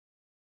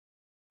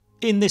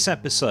In this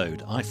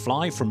episode, I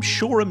fly from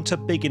Shoreham to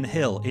Biggin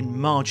Hill in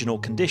marginal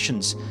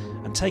conditions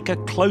and take a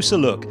closer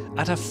look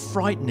at a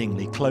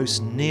frighteningly close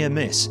near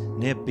miss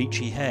near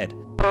Beachy Head.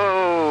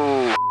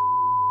 Oh!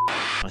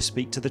 I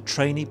speak to the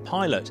trainee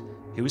pilot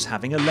who was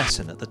having a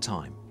lesson at the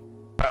time.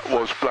 That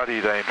was bloody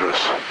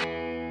dangerous.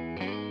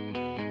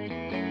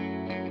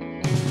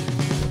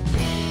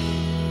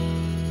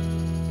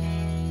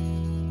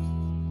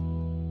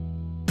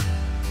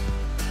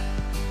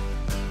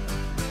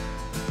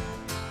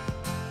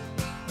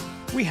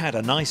 We had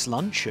a nice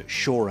lunch at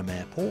Shoreham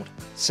Airport,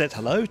 said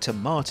hello to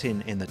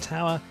Martin in the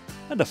tower,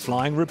 and a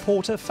flying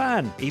reporter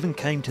fan even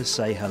came to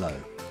say hello.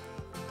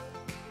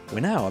 We're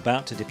now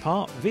about to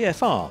depart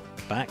VFR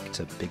back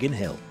to Biggin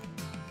Hill.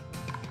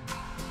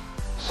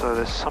 So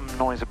there's some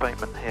noise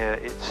abatement here.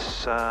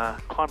 It's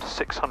climbed to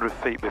 600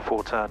 feet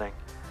before turning,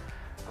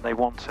 and they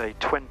want a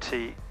 10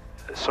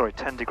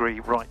 degree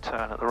right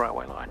turn at the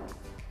railway line.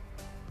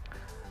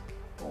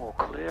 All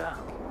clear.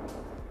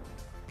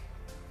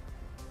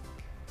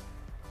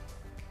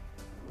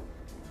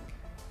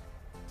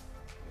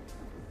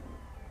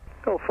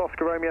 Golf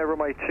Oscar Romeo,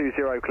 runway 20,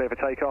 clear for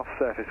takeoff,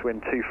 surface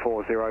wind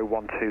 240, 12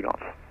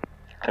 knots.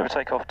 Clear for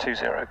takeoff,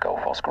 20,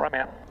 Golf Oscar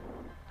Romeo.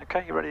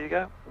 Okay, you ready to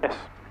go? Yes.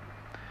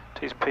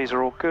 T's and P's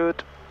are all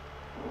good.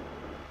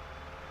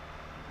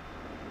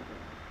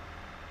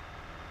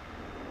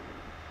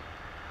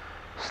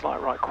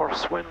 Slight right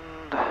crosswind.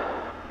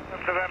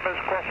 November's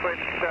crosswind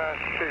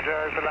 20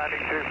 for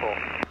landing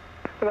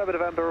 24.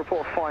 November,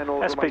 report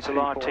final. SP's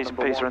alive, T's and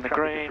P's are in the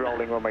green.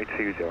 Rolling runway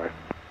 20.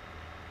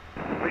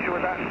 Visual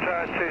with that 20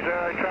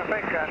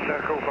 traffic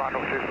and call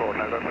final 24,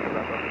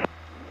 November.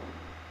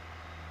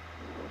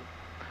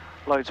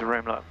 Loads of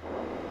room, look.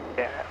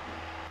 Yeah.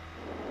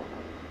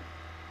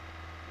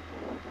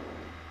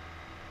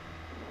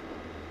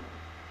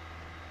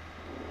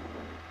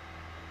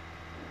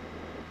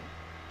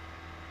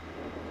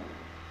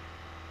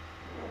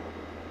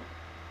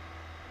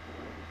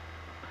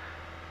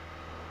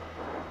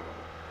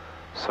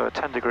 So a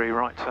 10 degree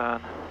right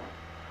turn.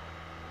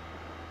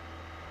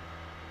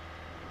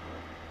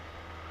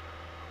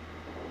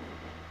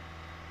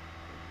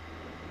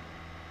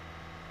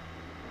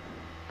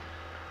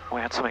 We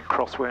had something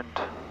crosswind.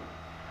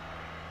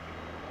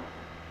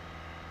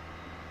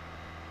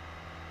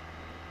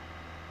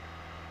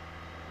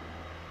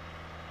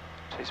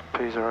 T's and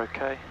P's are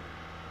okay.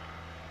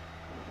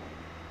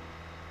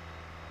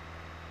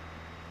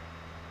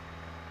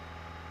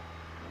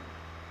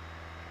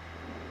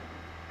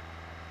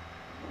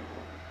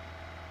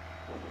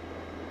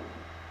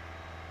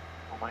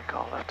 We'll make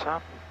our left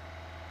turn.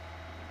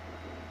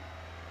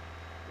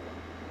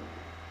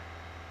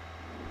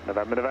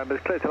 November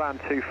is clear to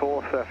land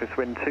 24, surface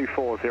wind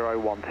 240,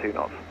 12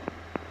 knots.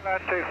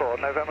 Land 24,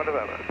 November.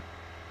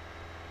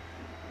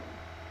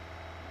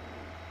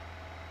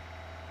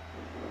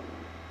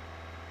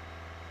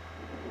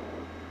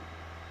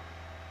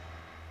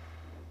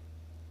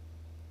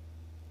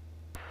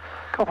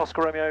 Golf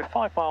Oscar Romeo,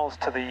 5 miles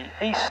to the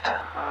east.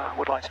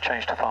 Would like to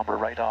change to Farnborough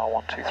radar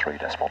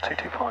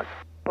 123.225.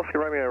 Oscar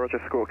Romeo,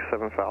 Roger, Squawk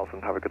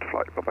 7000, have a good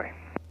flight, bye-bye.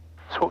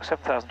 Squawk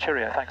 7000,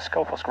 cheerio, thanks.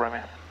 Golf Oscar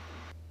Romeo.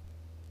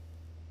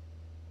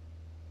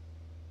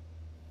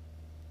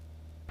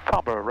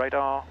 Farnborough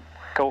radar,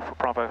 Golf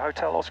Bravo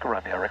Hotel, Oscar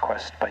Romeo,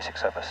 request basic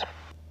service.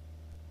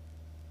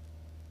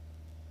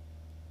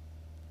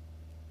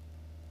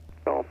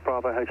 Golf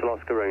Bravo Hotel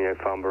Oscar Romeo,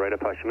 Farnborough radar,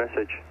 pass your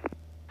message.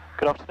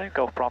 Good afternoon,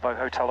 Golf Bravo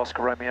Hotel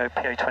Oscar Romeo,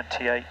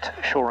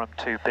 PA28, Shoreham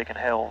to Biggin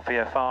Hill,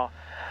 VFR.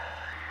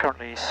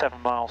 Currently 7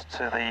 miles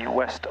to the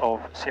west of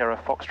Sierra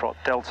Foxtrot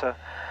Delta,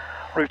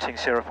 routing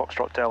Sierra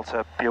Foxtrot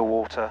Delta,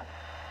 Bealewater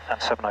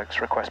and Seven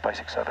Oaks, request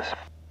basic service.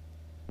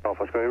 Golf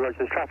Oscar Romeo, Roger,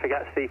 there's traffic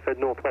at Seaford,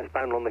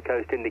 northwestbound on the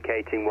coast,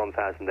 indicating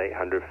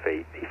 1,800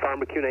 feet. The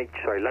London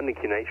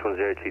QNH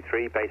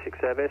 1023, basic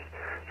service,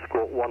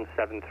 squawk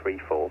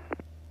 1734.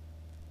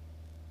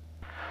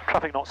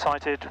 Traffic not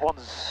sighted,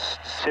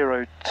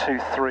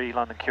 1023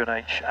 London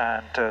QNH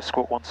and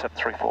squawk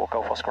 1734,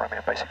 Golf Oscar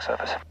Romeo, basic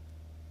service.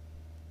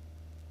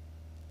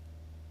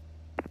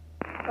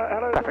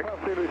 Hello,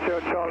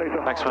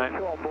 Thanks, mate.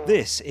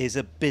 This is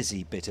a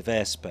busy bit of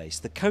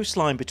airspace. The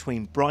coastline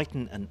between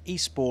Brighton and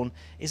Eastbourne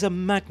is a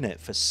magnet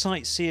for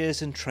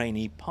sightseers and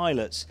trainee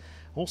pilots.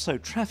 Also,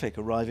 traffic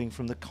arriving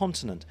from the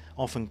continent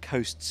often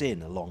coasts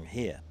in along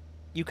here.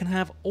 You can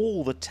have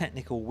all the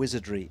technical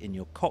wizardry in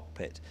your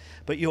cockpit,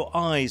 but your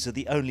eyes are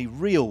the only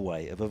real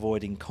way of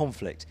avoiding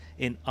conflict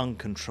in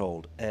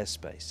uncontrolled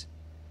airspace.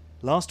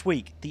 Last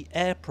week, the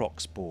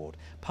Airprox board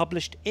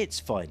published its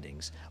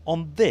findings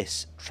on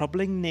this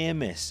troubling near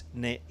miss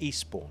near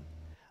Eastbourne.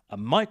 A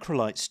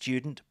MicroPilot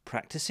student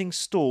practicing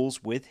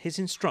stalls with his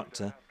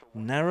instructor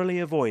narrowly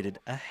avoided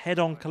a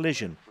head-on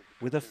collision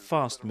with a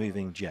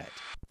fast-moving jet.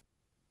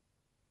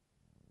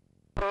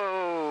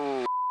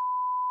 Oh!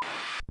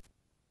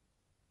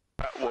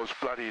 That was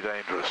bloody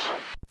dangerous.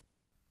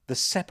 The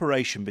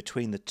separation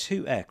between the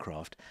two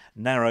aircraft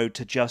narrowed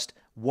to just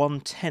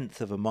 1/10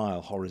 of a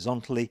mile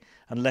horizontally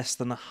and less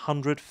than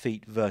 100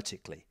 feet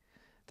vertically.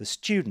 The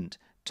student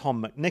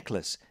Tom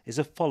McNicholas, is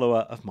a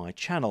follower of my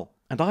channel,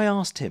 and I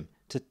asked him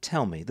to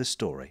tell me the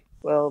story.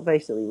 Well,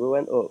 basically, we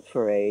went up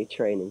for a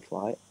training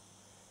flight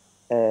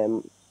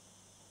to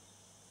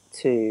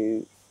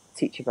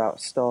teach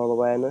about stall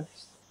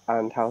awareness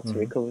and how to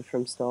recover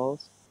from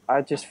stalls.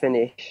 I just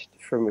finished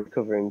from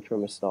recovering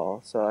from a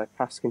stall, so I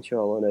passed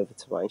control on over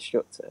to my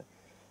instructor,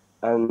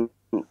 and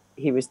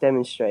he was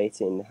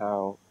demonstrating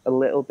how a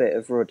little bit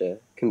of rudder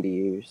can be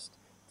used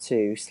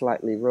to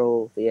slightly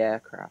roll the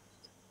aircraft.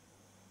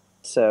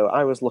 So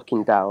I was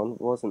looking down,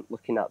 wasn't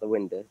looking out the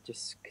window,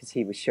 just because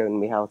he was showing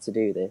me how to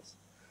do this.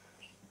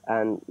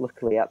 And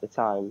luckily at the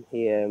time,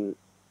 he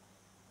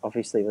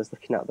obviously was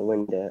looking out the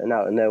window and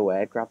out of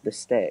nowhere grabbed the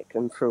stick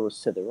and threw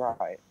us to the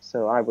right.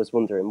 So I was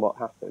wondering what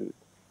happened.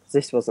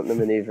 This wasn't the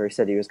manoeuvre he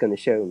said he was going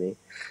to show me.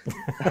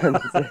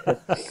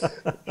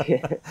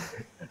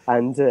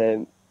 And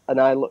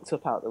I looked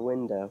up out the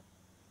window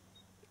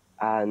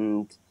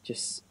and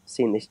just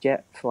seen this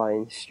jet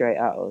flying straight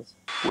at us.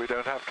 We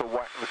don't have to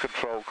whack the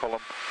control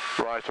column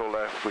right or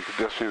left. We can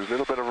just use a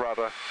little bit of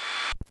rudder.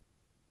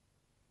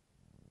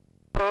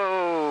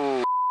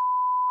 Oh!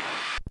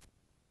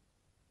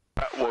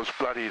 That was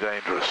bloody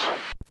dangerous.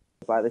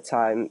 By the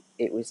time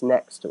it was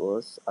next to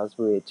us, as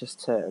we had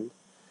just turned,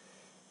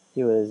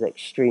 he was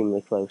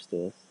extremely close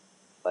to us.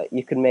 Like,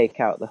 you could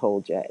make out the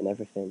whole jet and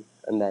everything.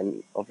 And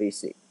then,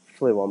 obviously,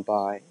 flew on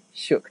by,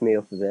 shook me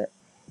up a bit.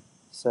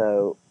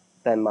 So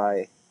then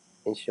my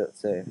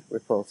instructor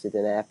reported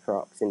an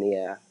Airprox in the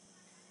air,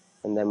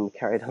 and then we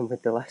carried on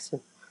with the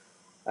lesson.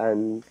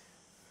 And,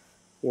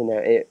 you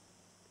know,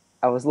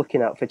 I was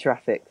looking out for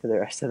traffic for the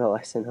rest of the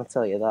lesson, I'll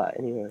tell you that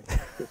anyway.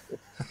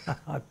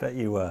 I bet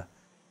you were.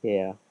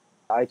 Yeah.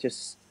 I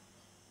just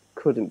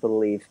couldn't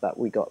believe that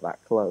we got that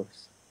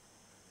close.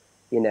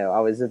 You know, I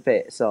was a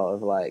bit sort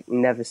of like,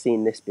 never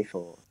seen this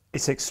before.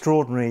 It's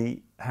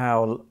extraordinary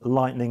how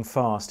lightning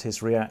fast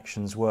his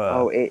reactions were.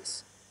 Oh,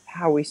 it's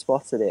how we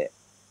spotted it.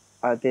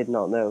 I did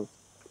not know.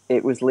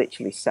 It was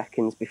literally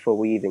seconds before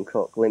we even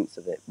caught a glimpse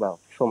of it. Well,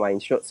 before my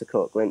instructor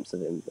caught a glimpse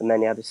of him, and then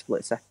he had a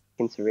split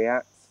second to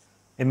react.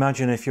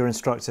 Imagine if your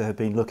instructor had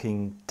been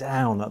looking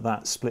down at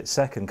that split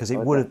second, because it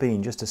would have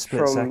been just a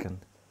split second.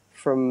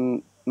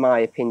 From my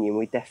opinion,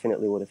 we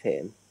definitely would have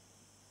hit him.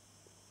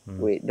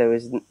 There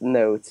was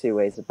no two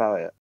ways about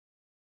it.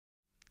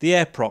 The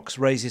Airprox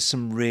raises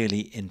some really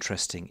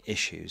interesting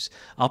issues.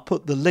 I'll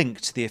put the link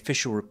to the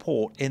official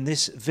report in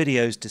this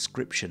video's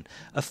description.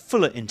 A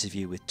fuller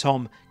interview with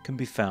Tom can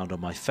be found on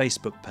my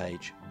Facebook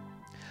page.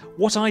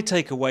 What I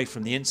take away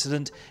from the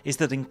incident is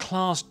that in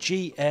Class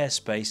G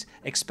airspace,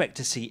 expect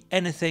to see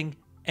anything,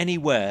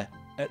 anywhere,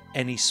 at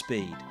any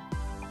speed.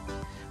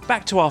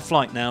 Back to our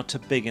flight now to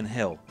Biggin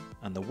Hill,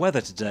 and the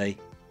weather today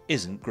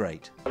isn't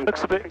great.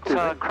 Looks a bit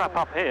crap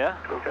up here.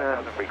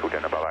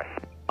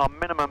 Our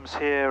minimums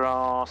here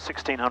are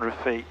 1,600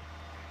 feet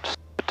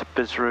to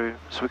Bizru,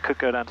 so we could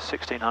go down to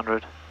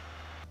 1,600,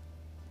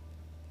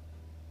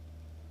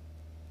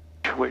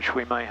 which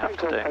we may have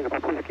to do.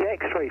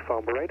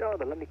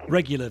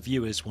 Regular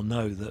viewers will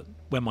know that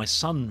when my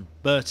son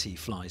Bertie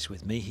flies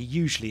with me, he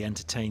usually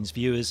entertains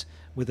viewers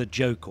with a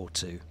joke or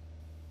two.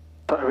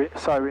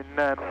 So in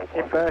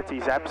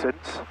Bertie's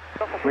absence,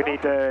 we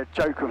need a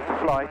joke of the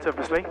flight,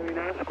 obviously.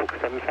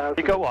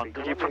 You got one?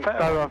 Did you prepare?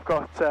 So I've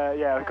got,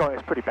 yeah, I've got it.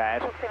 It's pretty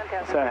bad.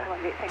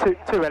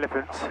 It's two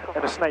elephants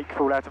and a snake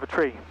fall out of a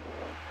tree.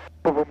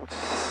 Love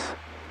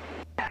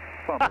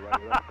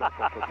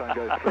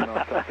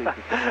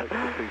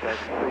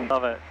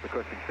it.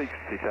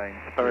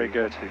 Very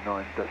good.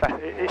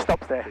 It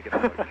stops there.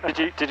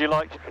 Did you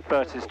like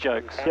Bertie's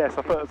jokes? Yes,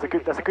 I thought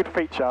that's a good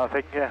feature, I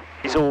think, yeah.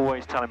 He's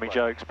always telling me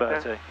jokes,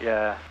 Bertie.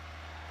 Yeah.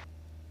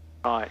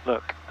 Right,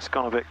 look, it's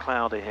gone a bit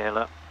cloudy here,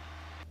 look.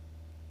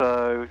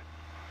 So,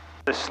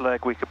 this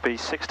leg we could be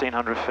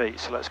 1,600 feet,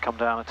 so let's come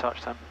down and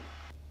touch them.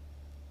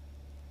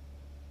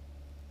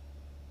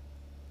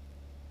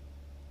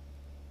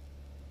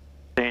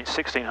 The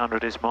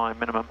 1,600 is my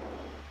minimum.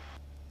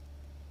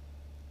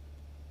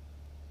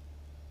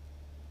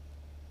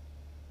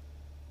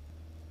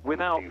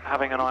 Without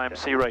having an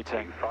IMC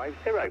rating,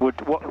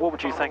 what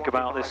would you think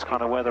about this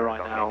kind of weather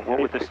right now? What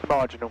would this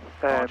marginal?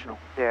 Marginal.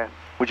 Yeah.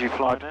 Would you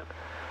fly in it?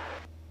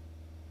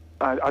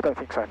 I don't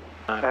think so.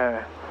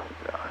 No.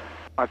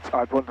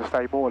 I'd want to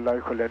stay more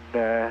local and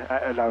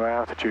at a lower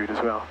altitude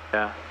as well.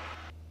 Yeah.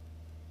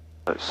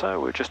 So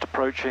we're just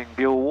approaching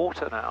pure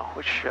water now,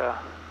 which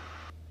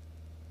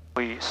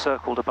we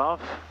circled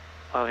above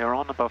earlier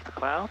on, above the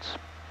clouds.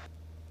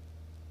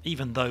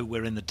 Even though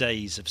we're in the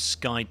days of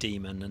Sky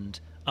Demon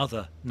and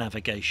other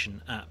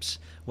navigation apps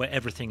where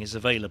everything is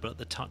available at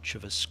the touch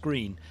of a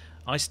screen,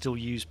 I still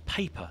use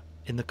paper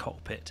in the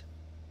cockpit.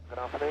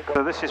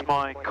 So this is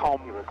my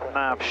COM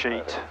nav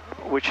sheet,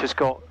 which is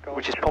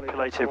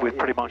populated with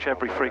pretty much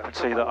every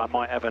frequency that I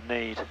might ever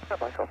need,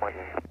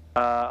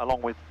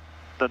 along with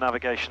the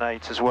navigation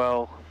aids as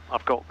well.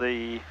 I've got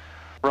the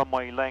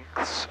runway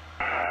lengths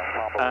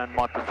and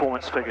my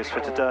performance figures for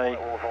today,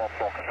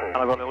 And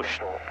I've got a little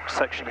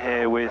section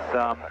here with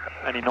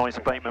any noise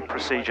abatement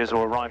procedures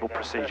or arrival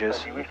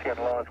procedures.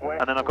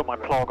 And then I've got my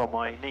plog on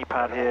my knee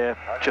pad here,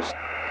 just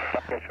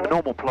a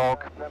normal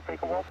plog,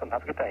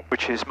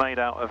 which is made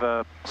out of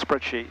a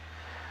spreadsheet.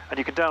 And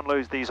you can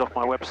download these off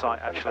my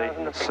website actually.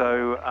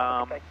 So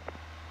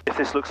if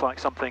this looks like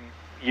something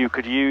you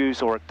could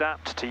use or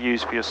adapt to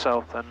use for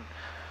yourself, then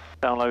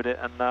download it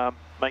and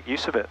make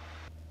use of it.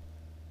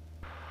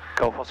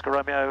 Golf Oscar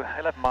Romeo,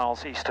 11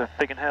 miles east of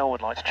Biggin Hill,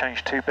 would like to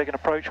change to Biggin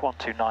approach,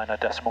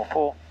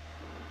 129.4.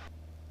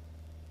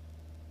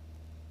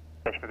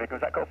 Was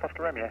that Golf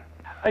Oscar Romeo?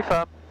 Hey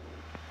firm.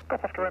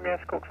 Golf Oscar Romeo,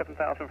 Squawk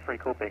 7000, free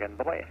call Biggin,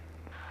 bye-bye.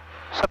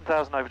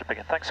 7,000 over to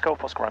Biggin, thanks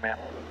Golf Oscar Romeo.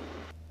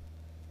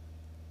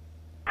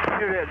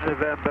 Juliet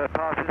November,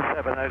 passing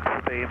 7 Oaks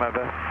to Beam,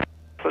 over.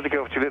 So to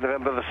go for Juliet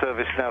November, the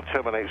service now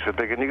terminates with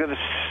Biggin. You're going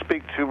to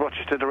speak to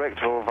Rochester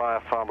Direct or via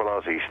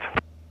Farnborough East?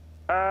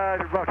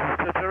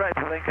 Rochester Direct,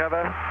 I think,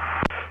 over.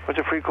 What's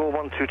your free call?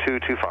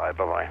 12225,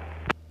 bye-bye.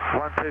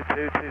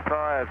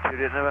 12225,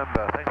 Juliet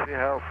November, thanks for your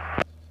help.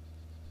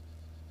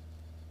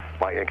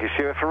 Mike Yankee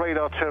Sierra for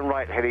radar, turn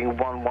right, heading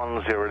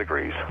 110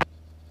 degrees.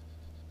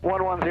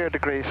 110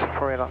 degrees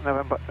for radar,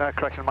 November,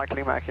 correction, Mike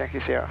Lima,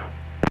 Yankee Sierra.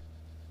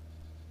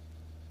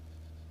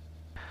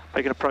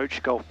 Biggin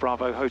approach, Golf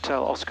Bravo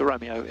Hotel Oscar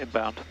Romeo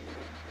inbound.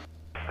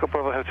 Golf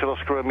Bravo Hotel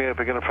Oscar Romeo,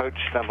 Biggin approach,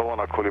 number 1,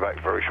 I'll call you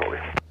back very shortly.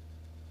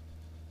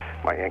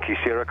 Mike Yankee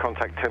Sierra,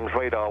 contact Thames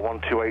radar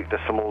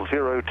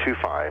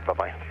 128.025,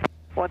 bye-bye.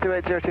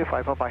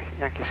 128.025, bye-bye,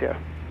 Yankee Sierra.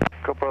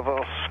 Golf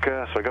Bravo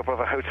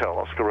Hotel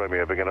Oscar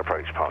Romeo, Biggin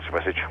approach, pass your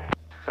message.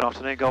 Good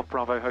afternoon, Golf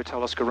Bravo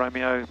Hotel Oscar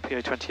Romeo,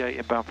 PA28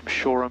 inbound from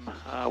Shoreham.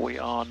 We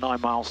are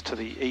 9 miles to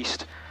the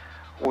east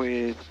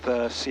with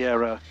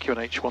Sierra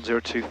QNH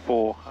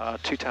 1024,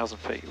 2,000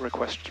 feet,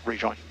 request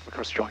join.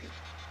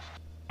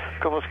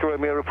 Golf Oscar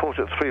Romeo, report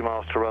at 3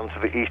 miles to run to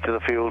the east of the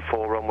field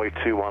for runway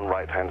 21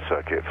 right-hand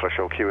circuit.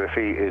 Threshold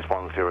QFE is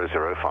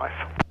 1005.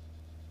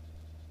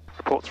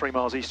 Report 3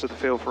 miles east of the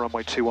field for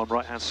runway 21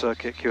 right-hand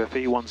circuit,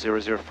 QFE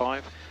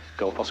 1005,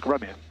 Golf Oscar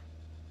Romeo.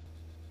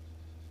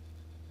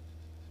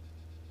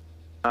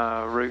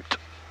 Route,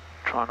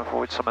 try and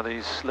avoid some of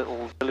these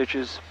little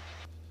villages.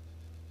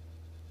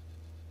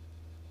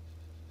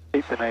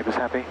 Keep the neighbours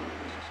happy.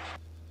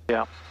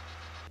 Yeah.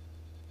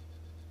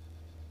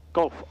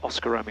 Golf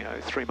Oscar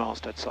Romeo, 3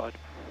 miles dead side.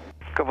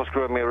 Golf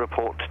Oscar Romeo,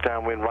 report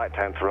downwind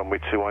right-hand to runway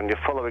 21. You're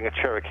following a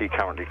Cherokee,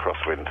 currently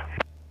crosswind.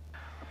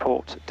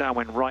 Report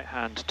downwind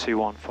right-hand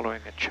 21,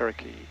 following a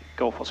Cherokee,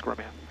 Golf Oscar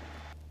Romeo.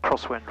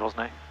 Crosswind,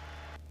 wasn't he?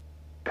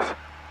 Yes.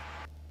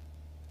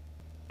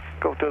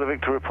 Golf Delta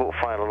Victor, report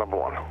final number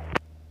 1.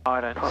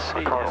 I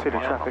can't see the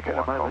traffic at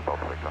the moment.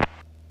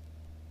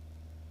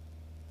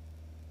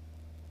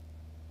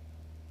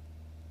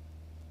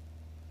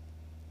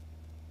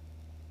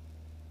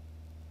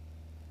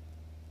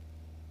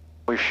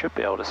 We should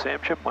be able to see him,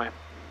 shouldn't we?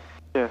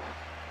 Yes.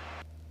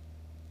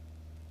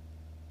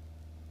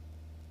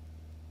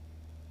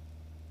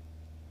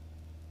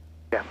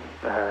 Yeah,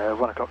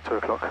 1 o'clock, 2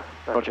 o'clock.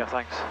 Roger,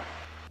 thanks.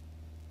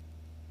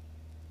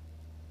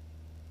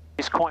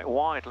 He's quite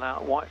wide,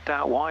 out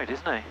wide,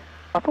 isn't he?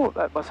 I thought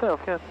that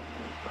myself, yeah.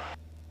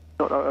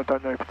 I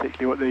don't know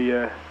particularly what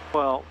the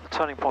well, the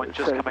turning point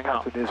just coming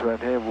up is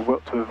around here,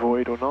 what to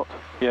avoid or not.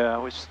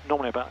 Yeah, it's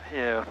normally about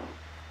here.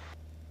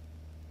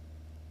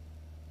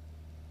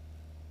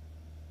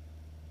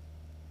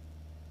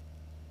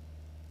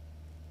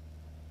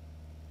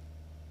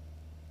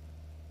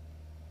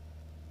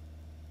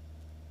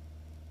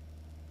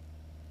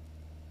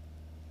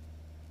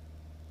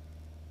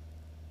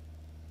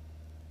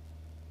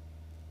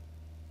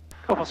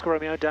 Golf Oscar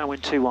Romeo,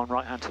 downwind 21,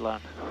 right hand to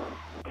land.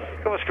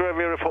 Golf Oscar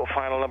Romeo, report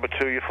final number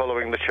 2. You're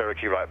following the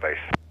Cherokee right base.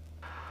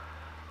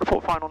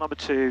 Report final number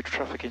 2,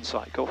 traffic in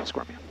sight, Golf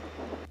Oscar Romeo.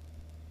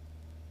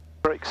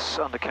 Brakes,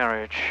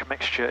 undercarriage,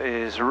 mixture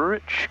is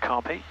rich,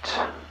 carb heat.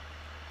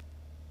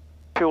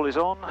 Fuel is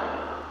on,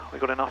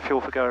 we've got enough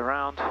fuel for going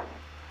around.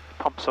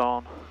 Pumps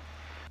on,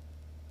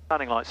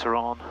 landing lights are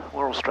on,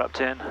 we're all strapped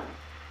in,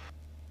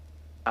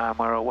 and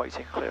we're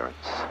awaiting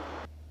clearance.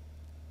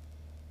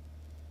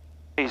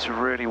 He's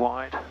really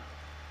wide.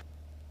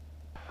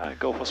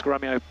 Golf Oscar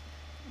Romeo,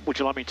 would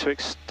you like me to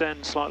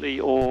extend slightly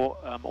or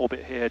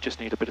orbit here? Just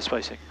need a bit of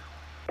spacing.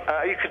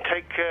 You can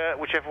take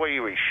whichever way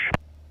you wish.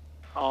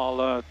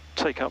 I'll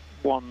take up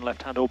one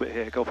left-hand orbit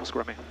here, Golf Oscar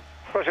Romeo.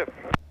 Roger.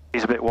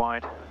 He's a bit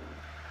wide.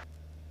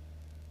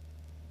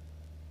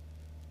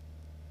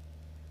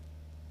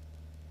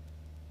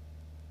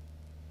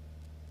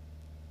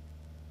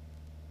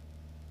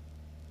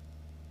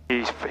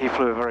 He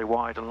flew a very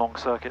wide and long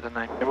circuit,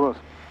 didn't he? It was.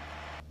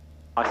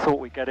 I thought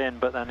we'd get in,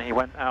 but then he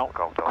went out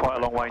quite a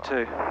long way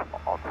too.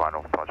 On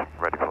final touch,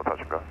 ready for touch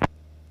and go.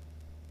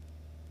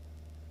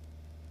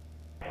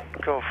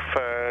 Golf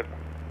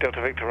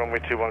Delta Victor, runway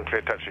 21,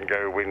 clear touch and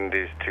go, wind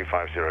is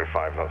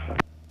 2505 knots.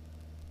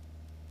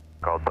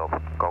 Golf Delta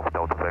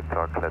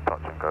Victor, clear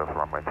touch and go for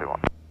runway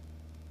 21.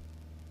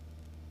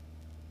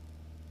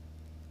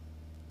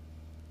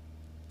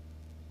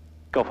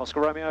 Golf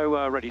Oscar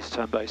Romeo, ready to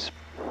turn base.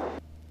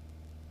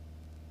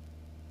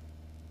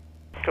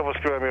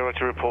 Romeo, ready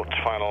to report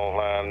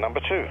final number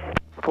 2.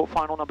 Report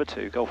final number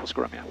 2, Golf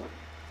Oscar Romeo.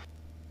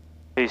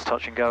 He's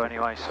touch and go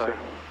anyway, so...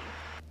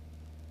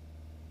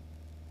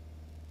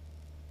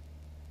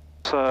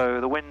 So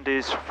the wind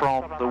is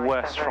from the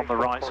west, from the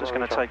right, so it's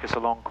going to take us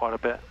along quite a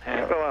bit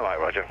here. Well, I like,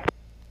 Roger.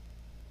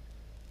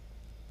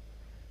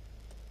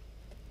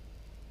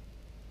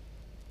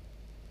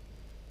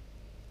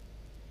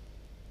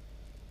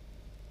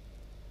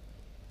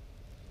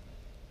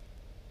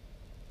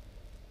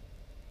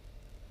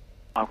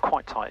 I'm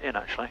quite tight in,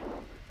 actually.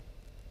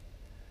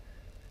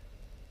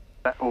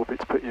 That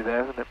orbit's put you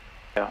there, isn't it?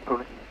 Yeah,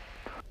 probably.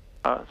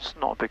 It's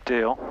not a big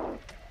deal.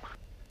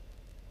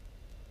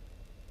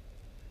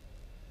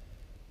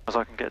 As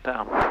I can get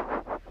down.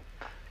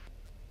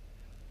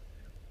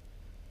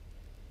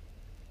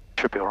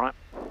 Should be alright.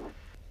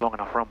 Long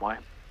enough runway.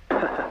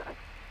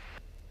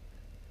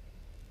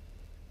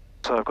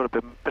 So I've got a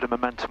bit of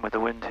momentum with the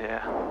wind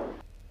here.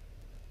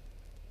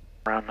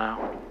 Around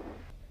now.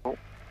 Oh,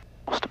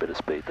 lost a bit of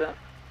speed there.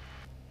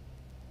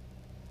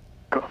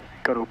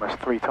 Got almost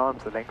 3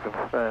 times the length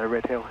of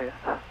Red Hill here.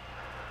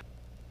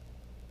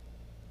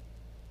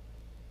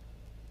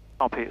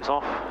 RP is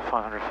off,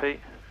 500 feet.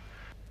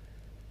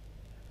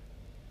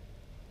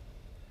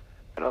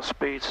 Get our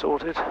speed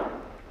sorted.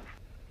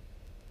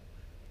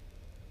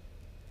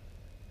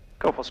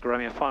 Golf Oscar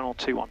Romeo, final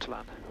 2-1 to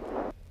land.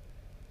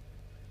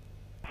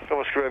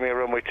 Golf Oscar Romeo,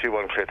 runway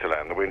 21 clear to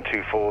land. The wind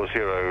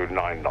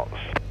 2409 knots.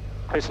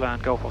 Clear to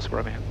land, Golf Oscar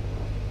Romeo.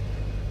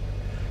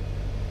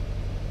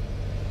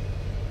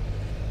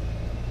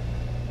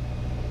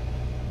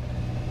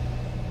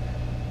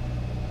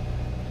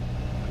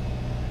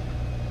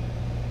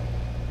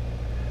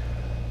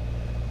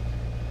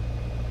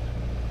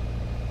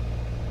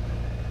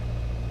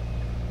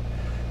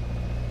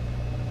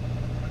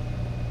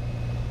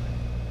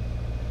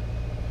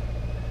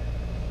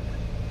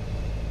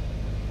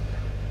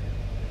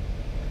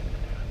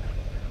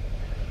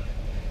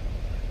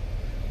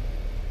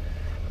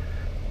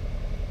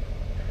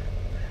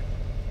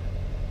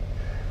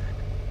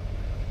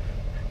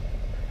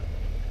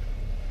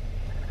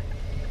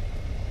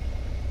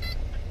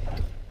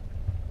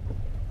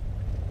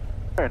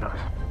 Very nice.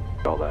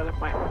 Got there,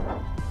 didn't we?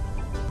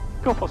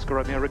 Golf Oscar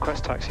Romeo,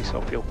 request taxi,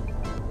 self-fuel.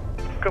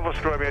 Golf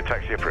Oscar Romeo,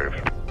 taxi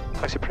approved.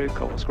 Taxi approved,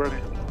 Golf Oscar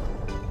Romeo.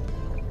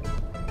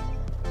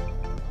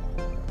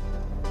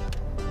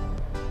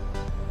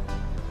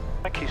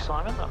 Thank you,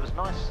 Simon. That was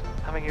nice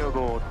having you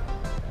aboard.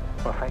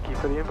 Well, thank you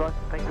for the invite.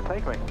 Thanks for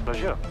taking me.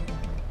 Pleasure.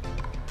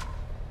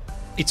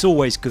 It's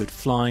always good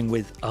flying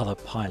with other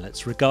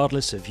pilots,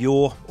 regardless of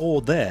your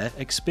or their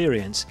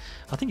experience.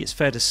 I think it's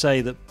fair to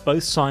say that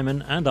both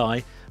Simon and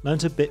I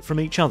learnt a bit from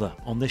each other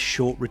on this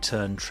short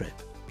return trip.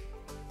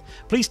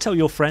 Please tell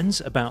your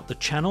friends about the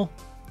channel.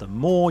 The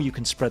more you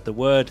can spread the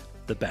word,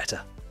 the better.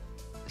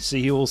 See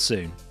you all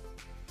soon.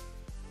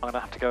 I'm going to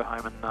have to go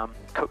home and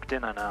cook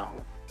dinner now.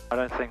 I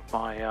don't think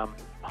my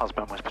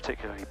husband was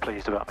particularly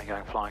pleased about me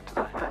going flying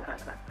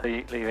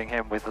today. Leaving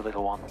him with the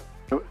little one.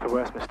 The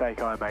worst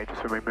mistake I made was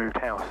when we moved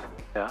house.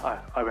 Yeah.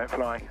 I went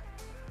flying.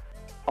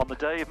 On the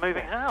day of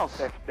moving house?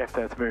 Left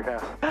her to move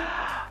house.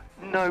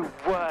 No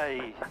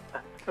way!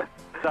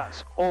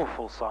 That's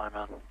awful,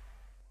 Simon.